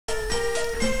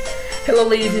Hello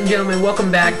ladies and gentlemen,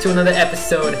 welcome back to another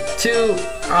episode to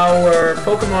our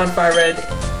Pokemon Fire Red,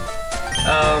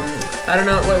 I don't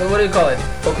know, what do you call it?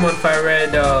 Pokemon Fire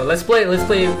Red, let's play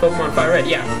Pokemon Fire Red,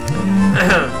 yeah.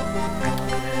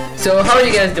 So how are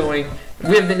you guys doing?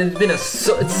 It's been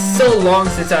so long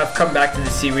since I've come back to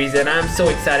the series, and I'm so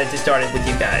excited to start it with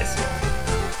you guys.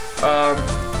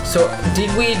 So did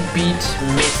we beat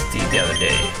Misty the other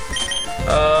day?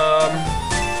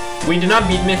 We did not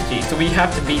beat Misty, so we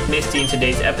have to beat Misty in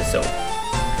today's episode.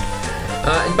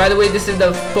 And by the way, this is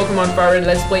the Pokemon Fire Red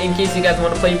Let's Play. In case you guys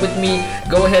want to play with me,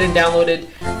 go ahead and download it,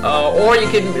 or you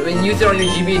can use it on your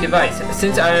GBA device.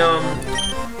 Since I am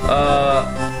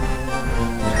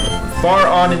far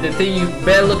on in the thing, you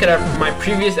better look at my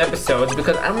previous episodes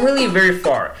because I'm really very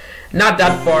far. Not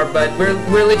that far, but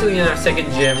we're literally in our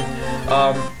second gym.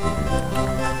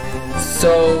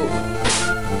 So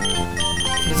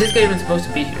is this guy even supposed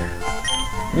to be here?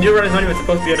 Meteorite is not even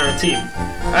supposed to be on our team.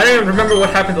 I don't even remember what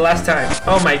happened the last time.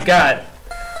 Oh my god.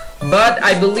 But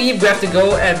I believe we have to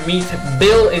go and meet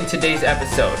Bill in today's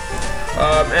episode.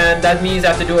 And that means I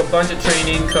have to do a bunch of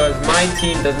training because my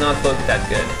team does not look that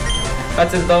good.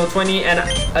 Hudson's level 20 and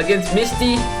against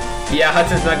Misty, yeah,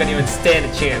 Hudson's not gonna even stand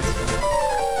a chance.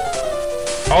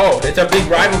 Oh, it's a big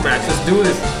rival match. Let's do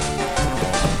this.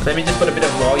 Let me just put a bit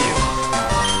of volume.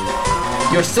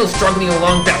 You're still struggling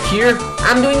along back here?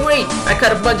 I'm doing great! I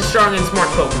caught a bunch of strong and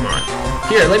smart Pokemon.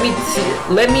 Here, let me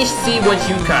see what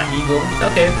you caught, Eagle.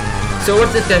 Okay. So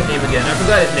what's this guy's name again? I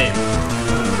forgot his name.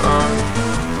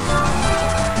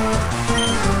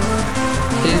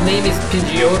 His name is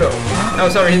Pidgeotto. Oh,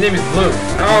 sorry, his name is Blue.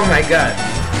 Oh my god.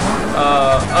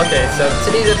 Okay, so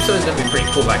today's episode is gonna be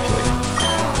pretty cool, actually.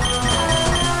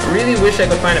 I really wish I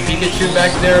could find a Pikachu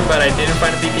back there, but I didn't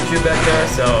find a Pikachu back there,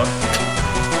 so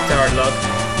hard luck.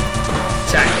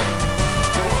 Check.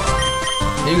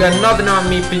 You got nothing on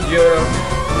me, Pidgeotto.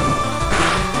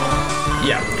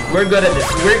 Yeah, we're good at this.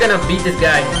 We're gonna beat this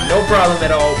guy. No problem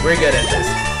at all. We're good at this.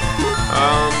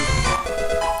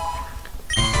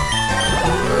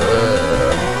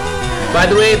 By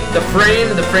the way, the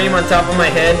frame on top of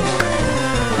my head.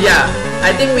 Yeah,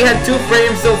 I think we had 2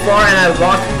 frames so far, and I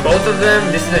lost both of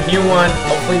them. This is a new one.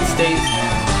 Hopefully it stays.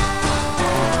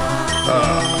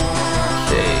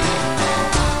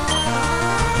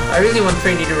 I really want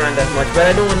Trainee to run that much, but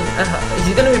I don't want.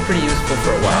 He's gonna be pretty useful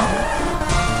for a while.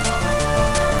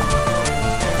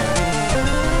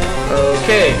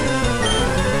 Okay,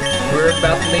 we're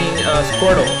battling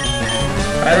Squirtle.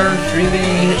 I don't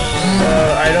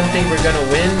think we're gonna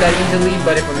win that easily.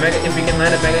 But if we can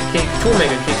land a Mega Kick, 2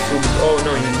 Mega Kicks will be. Oh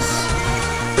no, he's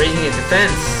raising his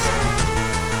defense.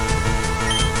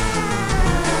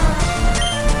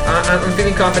 I'm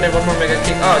feeling confident. 1 more Mega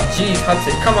Kick. Oh jeez,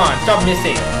 Hudson, come on, stop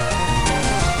missing.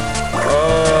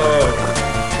 Oh.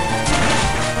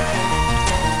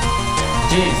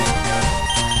 Jeez.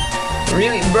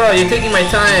 Really? Bro, you're taking my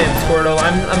time, Squirtle.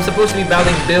 I'm supposed to be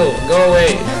battling Bill. Go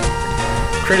away.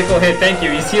 Critical hit, thank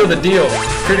you. You sealed the deal.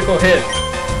 Critical hit.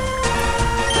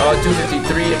 Oh,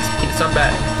 253 XP. It's not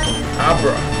bad.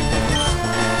 Abra.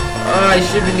 I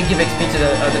should really give XP to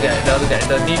the other guy,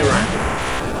 the Nidoran.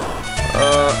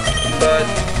 But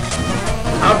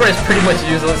Abra is pretty much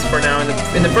useless for now.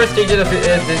 In the first stages of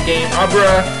this game,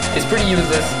 Abra is pretty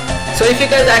useless. So if you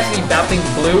guys are actually battling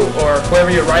Blue or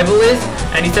whoever your rival is,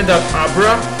 and he sends out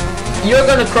Abra, you're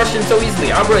gonna crush him so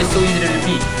easily. Abra is so easy to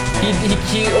defeat.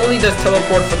 He only does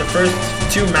teleport for the first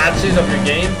 2 matches of your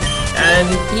game, and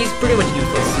he's pretty much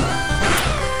useless.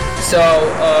 So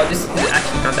this is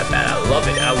actually not that bad. I love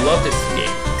it. I love this game.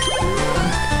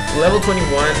 Level 21,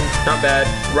 not bad.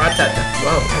 Rattata.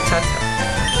 Wow, Rattata.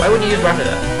 Why would you use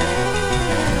Rattata?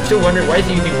 Still wondering why is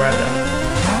he using Rattata?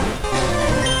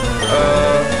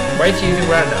 Why is he using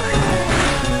Rattata?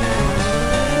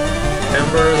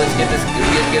 Ember, let's get this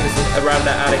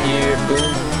Rattata out of here.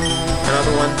 Boom.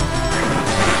 Another one.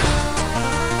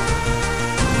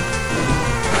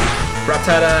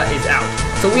 Rattata is out.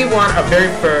 So we want our very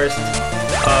first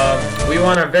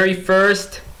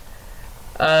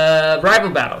rival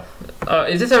battle.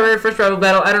 Is this our very first rival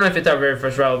battle? I don't know if it's our very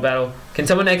first rival battle. Can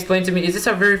someone explain to me? Is this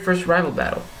our very first rival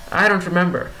battle? I don't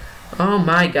remember. Oh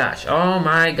my gosh. Oh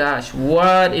my gosh.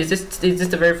 What is this? Is this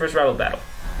the very first rival battle?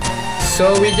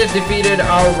 So we just defeated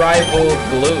our rival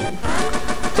Blue.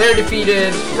 Player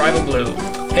defeated rival Blue.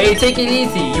 Hey, take it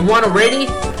easy. You won already?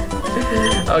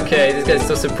 Okay, this guy's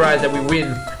so surprised that we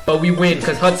win. But we win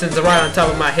because Hudson's right on top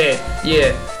of my head.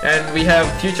 Yeah, and we have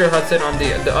future Hudson on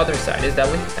the other side. Is that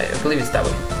way? I believe it's that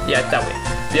way. Yeah, it's that way.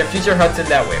 We have future Hudson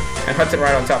that way, and Hudson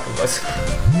right on top of us.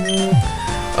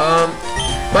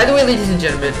 By the way, ladies and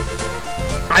gentlemen,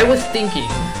 I was thinking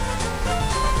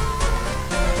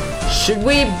should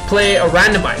we play a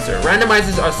randomizer?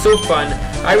 Randomizers are so fun.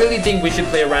 I really think we should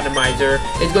play a randomizer.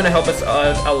 It's gonna help us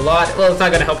out a lot. Well, it's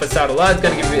not gonna help us out a lot. It's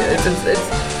gonna give you.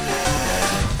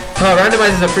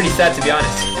 Randomizers are pretty sad, to be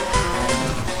honest.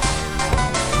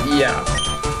 Yeah.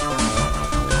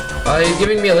 He's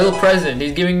giving me a little present.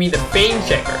 He's giving me the fame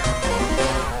checker.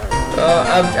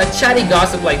 A chatty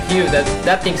gossip like you.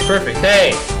 That thing's perfect.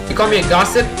 Hey, you call me a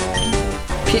gossip?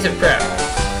 Piece of crap.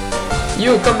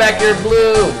 You come back here,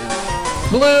 Blue.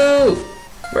 Blue.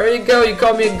 Where you go? You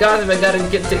call me a gossip. I gotta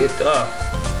get to it.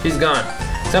 He's gone.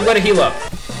 So I'm gonna heal up.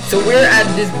 So we're at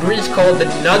this bridge called the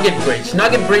Nugget Bridge.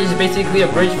 Nugget Bridge is basically a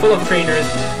bridge full of trainers.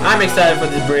 I'm excited for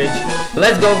this bridge.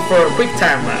 Let's go for a quick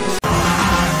time lapse.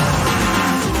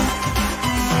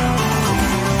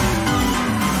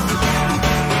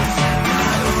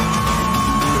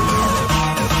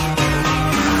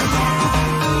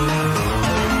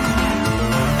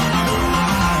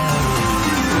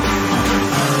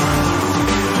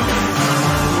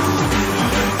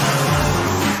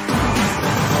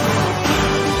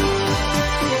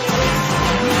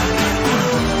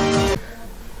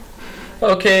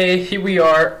 Okay, here we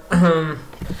are.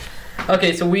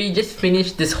 Okay, so we just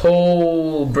finished this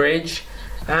whole bridge.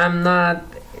 I'm not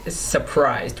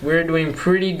surprised. We're doing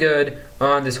pretty good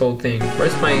on this whole thing.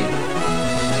 Where's my...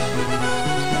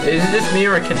 Is it just me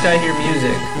or can't I hear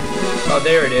music? Oh,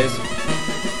 there it is.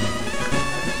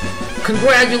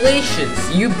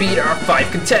 Congratulations! You beat our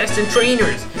 5 contestant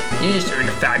trainers. You just earned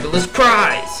a fabulous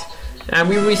prize. And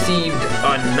we received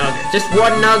a nugget. Just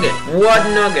one nugget.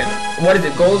 One nugget. What is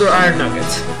it, gold or iron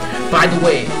nuggets? By the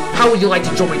way, how would you like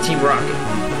to join Team Rocket?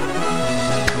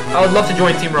 I would love to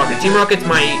join Team Rocket. Team Rocket's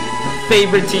my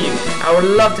favorite team. I would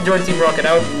love to join Team Rocket.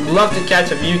 I would love to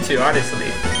catch a Mewtwo, honestly.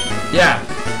 Yeah.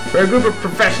 We're a group of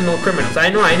professional criminals. I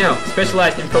know.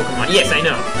 Specialized in Pokemon. Yes, I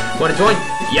know. Want to join?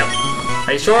 Yep.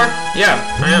 Are you sure? Yeah,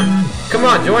 I am. Come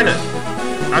on, join us.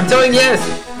 I'm telling yes.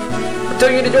 I'm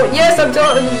telling you to join. Yes, I'm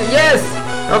telling you yes.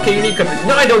 Okay, you need to come.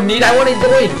 No, I don't need. I want to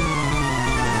join.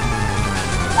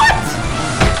 What?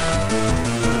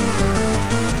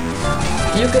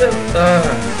 You could have.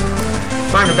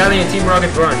 Fine, rebellion Team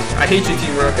Rocket brunch. I hate you,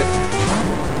 Team Rocket.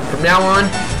 From now on,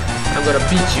 I'm gonna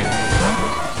beat you.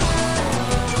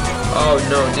 Oh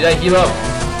no, did I heal up?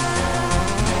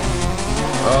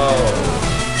 Oh.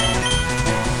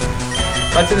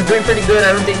 Hudson's doing pretty good.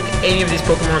 I don't think any of these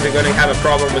Pokemon are gonna have a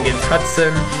problem against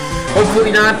Hudson.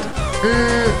 Hopefully not.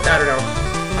 I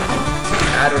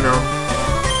don't know.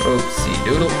 Oopsie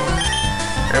doodle.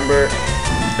 Remember,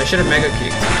 I should have Mega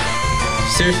Kicked.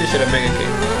 Seriously should have Mega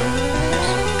Kicked.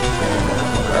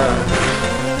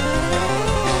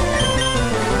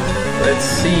 Let's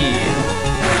see.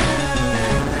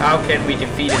 How can we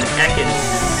defeat an Ekans?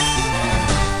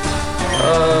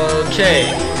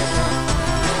 Okay.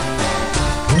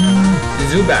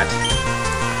 Zubat.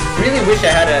 Really wish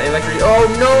I had an electric. Oh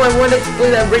no, I wanted to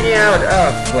play that, bring it out.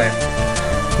 Oh, flip.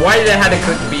 Why did I have to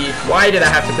click B? Why did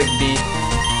I have to click B?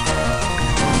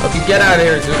 Okay, get out of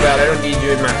here, Zubat. I don't need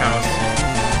you in my house.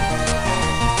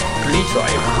 Leech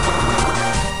life.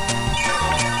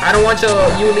 I don't want you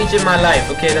leech in my life.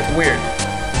 Okay, that's weird.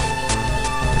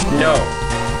 No.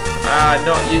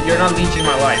 No, you're not leeching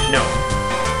my life. No.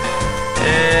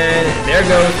 And there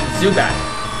goes Zubat.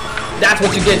 That's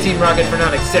what you get, Team Rocket, for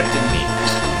not accepting me.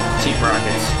 Team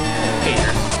Rocket's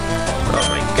hater. Oh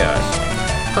my gosh.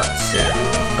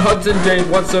 Hudson gained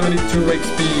 172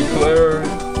 XP. Player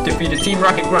defeated Team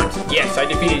Rocket Grunt. Yes, I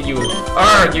defeated you.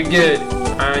 Arrgh, you're good.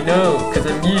 I know, because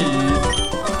I'm you.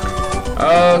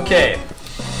 Okay.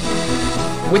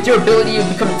 With your ability, you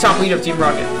become the top leader of Team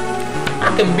Rocket.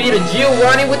 I can beat a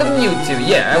Giovanni with a Mewtwo.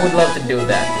 Yeah, I would love to do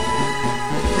that.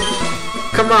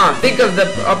 Come on, think of the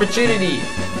opportunity.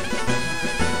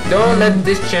 Don't let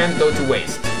this chance go to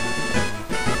waste.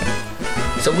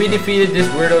 So we defeated this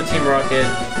weirdo Team Rocket.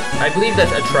 I believe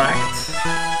that's Attract.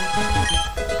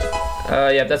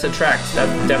 Yeah, that's Attract.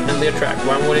 That's definitely Attract.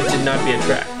 Why would it not be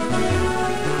Attract?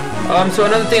 So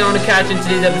another thing I want to catch in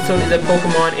today's episode is a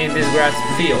Pokemon in this grass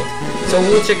field. So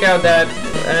we'll check out that,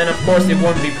 and of course it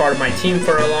won't be part of my team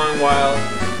for a long while.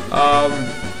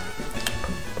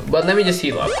 But let me just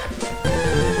heal up.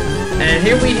 And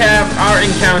here we have our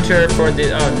encounter for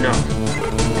the... Oh, no.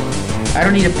 I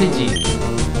don't need a Pidgey.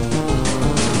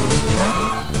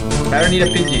 I don't need a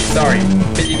Pidgey. Sorry.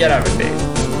 Pidgey, get out of my face.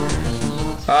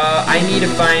 I need to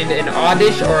find an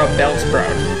Oddish or a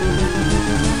Bellsprout.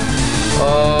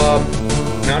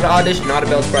 Not an Oddish, not a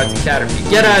Bellsprout, it's a Caterpie.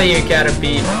 Get out of here,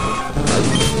 Caterpie.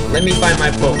 Let me find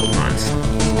my Pokemons.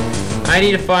 I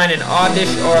need to find an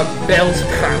Oddish or a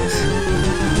Bellsprout.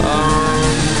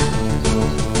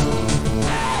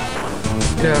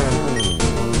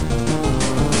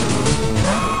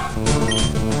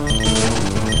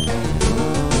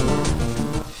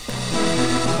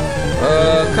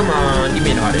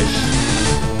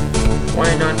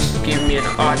 give me an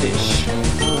Oddish.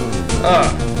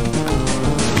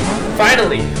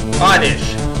 Finally,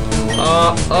 Oddish.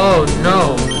 Oh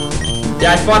no.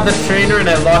 Yeah, I fought the trainer and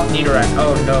I lost Nidoran.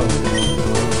 Oh no.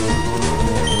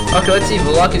 Okay, let's see if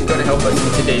luck is gonna help us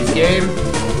in today's game.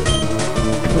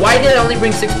 Why did I only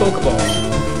bring 6 Pokeballs?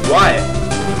 Why?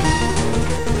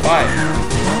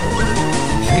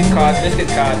 Just get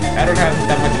caught. I don't have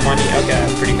that much money. Okay, I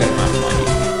have a pretty good amount of money.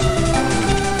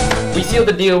 We sealed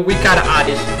the deal. We got an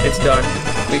Oddish. It's done.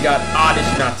 We got Oddish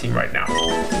in our team right now.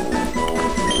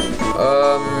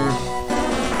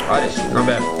 Oddish, not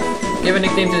bad. Give a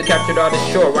nickname to the captured Oddish.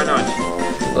 Sure, why not?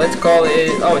 Let's call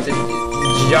it. Oh, it's a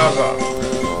Java.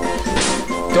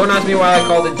 Don't ask me why I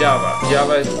called it Java.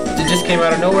 Java just came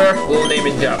out of nowhere. We'll name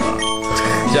it Java.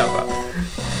 Java.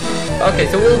 Okay,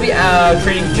 so we'll be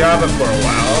training Java for a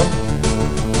while.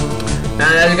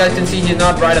 And as you guys can see, he's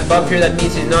not right above here. That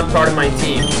means he's not part of my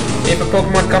team. If a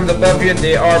Pokemon comes above here,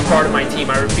 they are part of my team.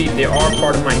 I repeat, they are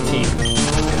part of my team.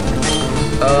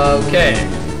 Okay.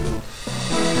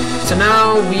 So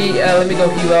now let me go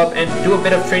heal up and do a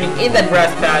bit of training in that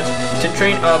grass patch to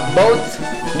train up both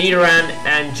Nidoran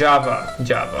and Java.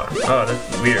 Oh,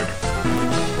 that's weird.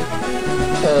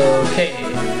 Okay.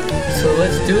 So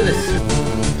let's do this.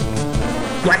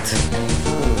 What?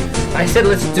 I said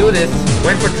let's do this.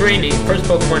 Went for training. First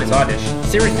Pokemon is Oddish.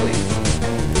 Seriously.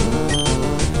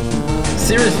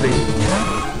 Seriously.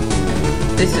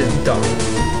 This is dumb.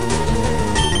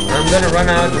 I'm gonna run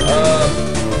out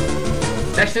of...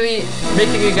 Actually,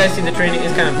 making you guys see the training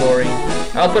is kind of boring.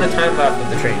 I'll put a time lapse of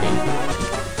the training.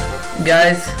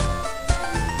 Guys,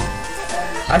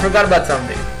 I forgot about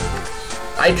something.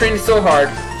 I trained so hard.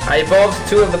 I evolved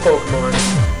 2 of the Pokemon.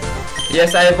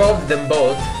 Yes, I evolved them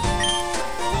both.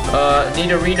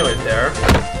 Nidorino is there.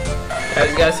 As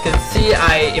you guys can see,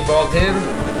 I evolved him.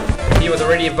 He was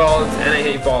already evolved, and I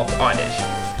evolved Oddish.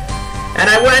 And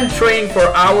I went training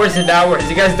for hours and hours.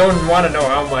 You guys don't want to know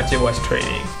how much it was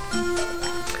training.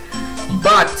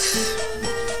 But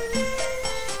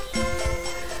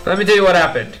let me tell you what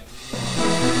happened.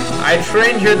 I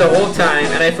trained here the whole time,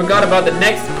 and I forgot about the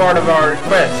next part of our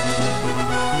quest.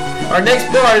 Our next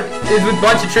part is with a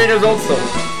bunch of trainers also.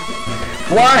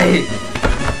 Why?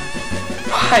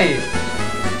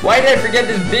 Why did I forget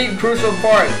this big crucial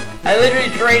part? I literally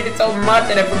trained it so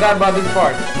much and I forgot about this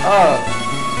part. Oh.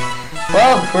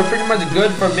 Well, we're pretty much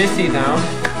good for Misty now,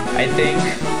 I think.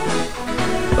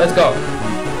 Let's go.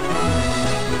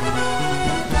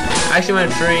 I actually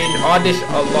want to train Oddish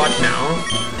a lot now,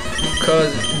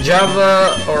 because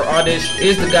Java or Oddish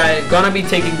is the guy gonna be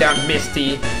taking down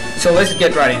Misty. So let's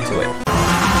get right into it.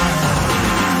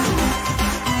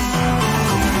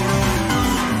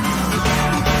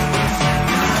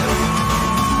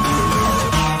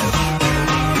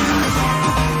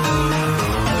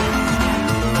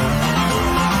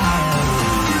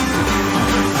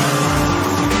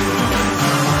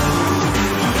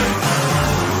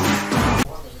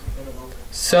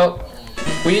 So,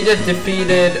 we just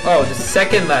defeated, oh, the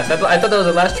second last. I thought that was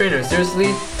the last trainer,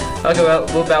 seriously? Okay, well,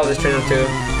 we'll battle this trainer too.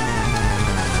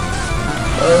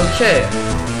 Okay.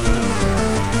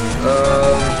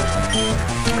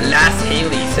 Last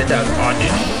Haley sent out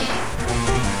Oddish.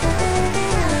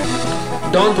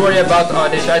 Don't worry about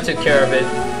Oddish, I took care of it.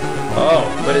 Oh,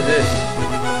 what is this?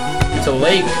 It's a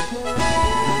lake.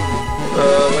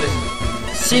 What is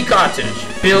it? Sea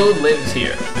Cottage. Bill lives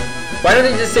here. Why don't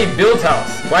they just say Bill's house?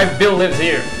 Why Bill lives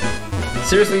here?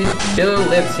 Seriously, Bill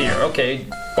lives here. Okay,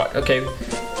 what? Okay.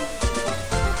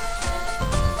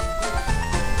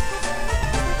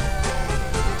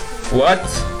 What?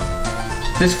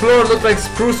 This floor looks like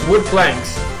spruce wood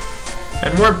planks.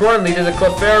 And more importantly, there's a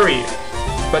Clefairy.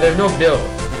 But there's no Bill.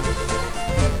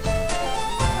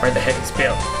 Where the heck is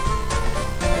Bill?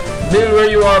 Bill, where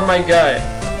you are, my guy?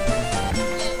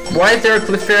 Why is there a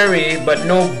Clefairy but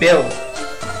no Bill?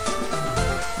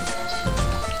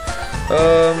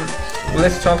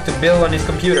 Let's talk to Bill on his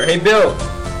computer. Hey Bill!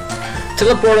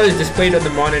 Teleporter is displayed on the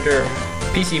monitor.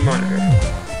 PC monitor.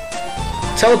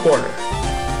 Teleporter.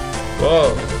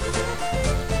 Whoa.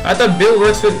 I thought Bill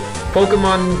works with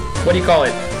Pokemon, what do you call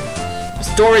it?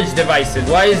 Storage devices.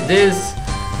 Why is this?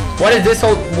 What is this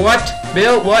whole, what?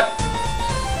 Bill, what?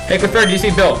 Hey Clefairy, do you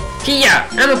see Bill? Kia!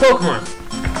 I'm a Pokemon!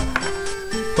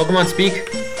 Pokemon speak?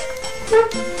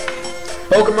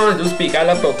 Pokemon do speak. I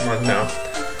love Pokemon now.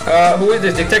 Who is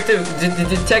this? Detective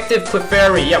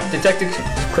Clefairy. Yep, Detective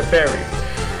Clefairy.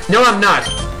 No, I'm not.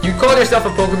 You call yourself a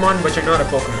Pokemon, but you're not a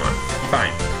Pokemon.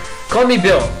 Fine. Call me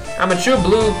Bill. I'm a true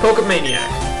blue Pokemaniac.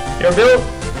 You're Bill?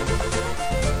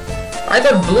 I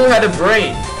thought Blue had a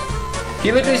brain.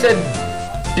 He literally said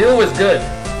Bill was good.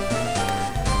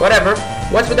 Whatever.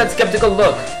 What's with that skeptical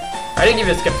look? I didn't give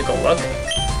you a skeptical look.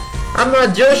 I'm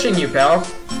not joshing you, pal.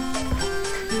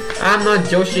 I'm not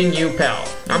joshing you, pal.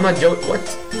 I'm not what?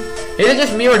 Is it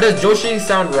just me or does joshing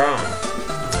sound wrong?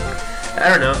 I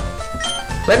don't know.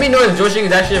 Let me know if joshing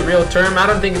is actually a real term. I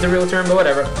don't think it's a real term, but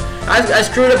whatever. I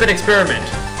screwed up an experiment.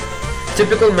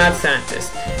 Typical mad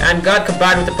scientist. And got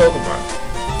combined with the Pokemon.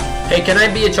 Hey, can I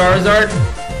be a Charizard?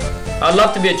 I'd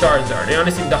love to be a Charizard. You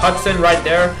honestly, the Hudson right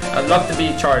there. I'd love to be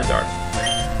a Charizard.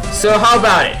 So how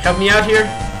about it? Help me out here?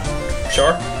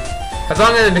 Sure. As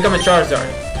long as I become a Charizard.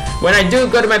 When I do,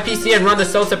 go to my PC and run the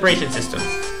cell separation system.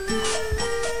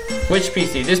 Which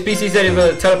PC? This PC said it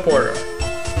was a teleporter.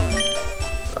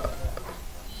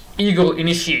 Eagle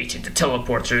initiated the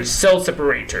teleporter cell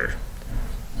separator.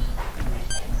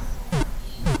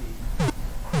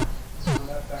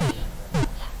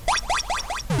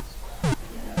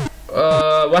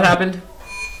 What happened?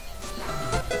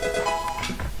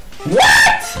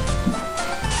 What?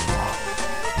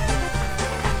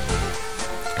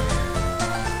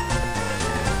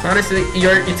 Honestly,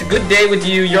 it's a good day with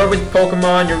you. You're with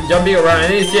Pokemon. You're jumping around,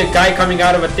 and then you see a guy coming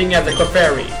out of a thing as a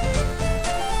Clefairy.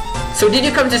 So did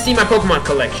you come to see my Pokemon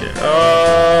collection?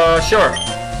 Sure.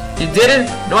 You didn't?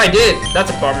 No, I did.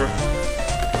 That's a bummer.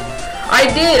 I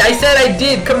did. I said I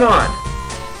did. Come on.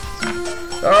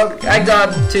 Oh, I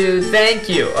got to thank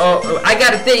you. Oh, I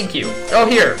gotta thank you. Oh,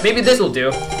 here. Maybe this will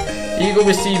do. Eagle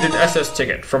received an SS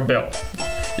ticket from Bill.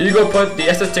 Eagle put the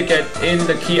SS ticket in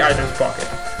the key items pocket.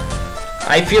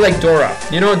 I feel like Dora.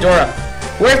 You know Dora.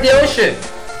 Where's the ocean?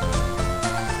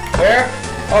 Where?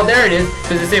 Oh, there it is.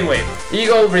 It's the same way.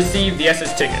 Eagle received the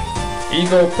SS ticket.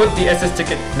 Eagle put the SS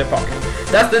ticket in the pocket.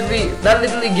 That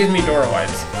literally gives me Dora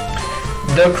vibes.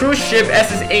 The cruise ship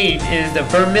SS8 is the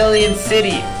Vermilion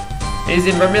City. Is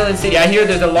in Vermilion City. I hear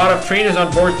there's a lot of trainers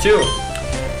on board too.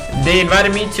 They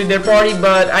invited me to their party,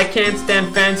 but I can't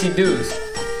stand fancy dues.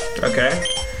 Okay.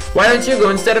 Why don't you go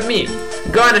instead of me?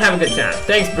 Go on and have a good time.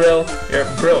 Thanks, Bill.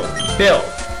 Bill.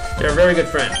 You're a very good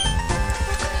friend.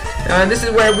 This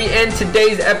is where we end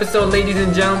today's episode, ladies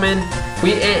and gentlemen.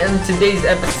 We end today's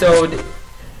episode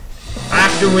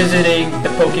after visiting the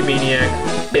Pokemaniac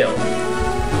Bill.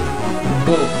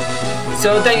 Boom.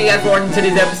 So thank you guys for watching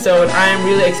today's episode. I am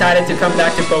really excited to come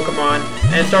back to Pokemon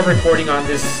and start recording on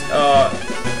this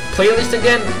playlist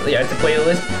again. Yeah, it's a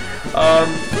playlist.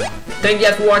 Thank you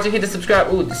guys for watching. Hit the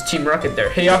subscribe. Ooh, there's Team Rocket there.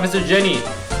 Hey, Officer Jenny.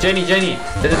 Jenny.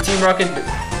 There's a Team Rocket.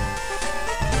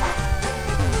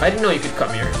 I didn't know you could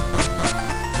come here.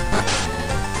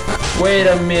 Wait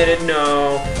a minute,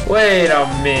 no. Wait a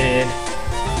minute.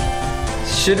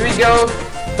 Should we go?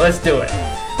 Let's do it.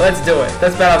 Let's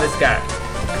battle this guy.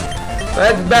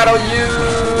 Let's battle you!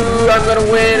 I'm gonna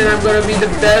win and I'm gonna be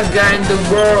the best guy in the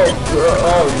world!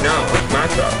 Oh no,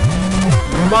 Machop!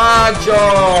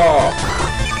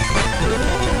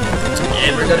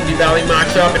 And we're gonna be battling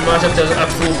Machop, and Machop does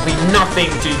absolutely nothing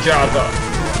to Java.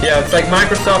 Yeah, it's like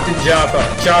Microsoft and Java.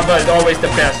 Java is always the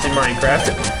best in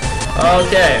Minecraft.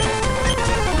 Okay.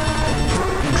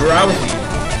 Drowsy.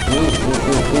 Ooh.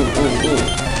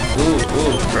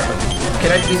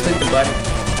 Can I please click the button?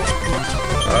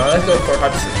 Let's go for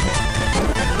Hudson.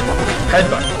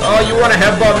 Headbutt. Oh, you wanna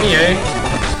headbutt me, eh?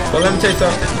 Well, let me tell you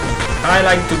something. I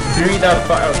like to breathe out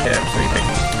fire. Okay, I'm sleeping.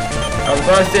 I was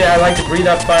gonna say I like to breathe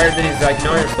out fire, then he's like,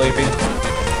 no, you're sleeping.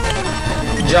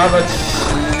 Java.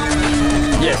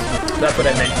 Yes, that's what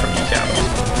I meant from you, Java.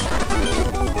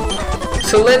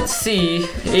 So let's see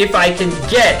if I can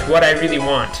get what I really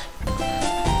want.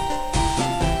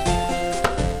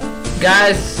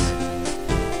 Guys,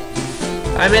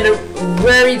 I made a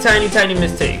very tiny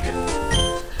mistake.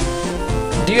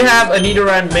 Do you have a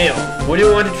Nidoran male? Would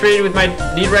you want to trade with my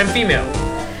Nidoran female?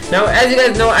 Now, as you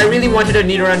guys know, I really wanted a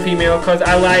Nidoran female because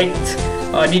I liked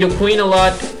Nidoqueen a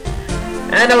lot.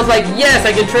 And I was like, yes,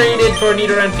 I can trade it for a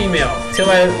Nidoran female. Till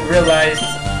I realized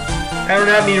I don't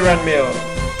have Nidoran male.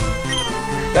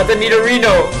 That's a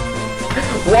Nidorino.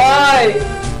 Why?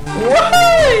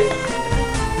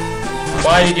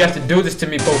 Why did you have to do this to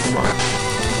me, Pokemon?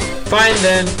 Fine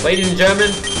then, ladies and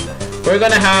gentlemen, we're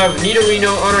gonna have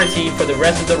Nidorino on our team for the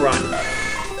rest of the run.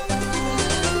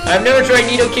 I've never tried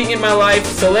Nidoking in my life,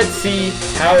 so let's see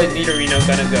how is Nidorino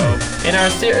gonna go in our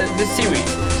this series.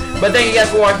 But thank you guys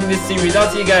for watching this series. I'll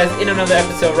see you guys in another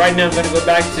episode. Right now I'm gonna go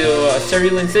back to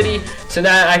Cerulean City so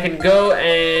that I can go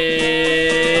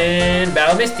and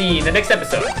battle Misty in the next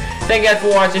episode. Thank you guys for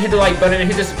watching. Hit the like button and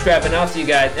hit the subscribe, and I'll see you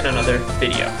guys in another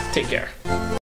video. Take care.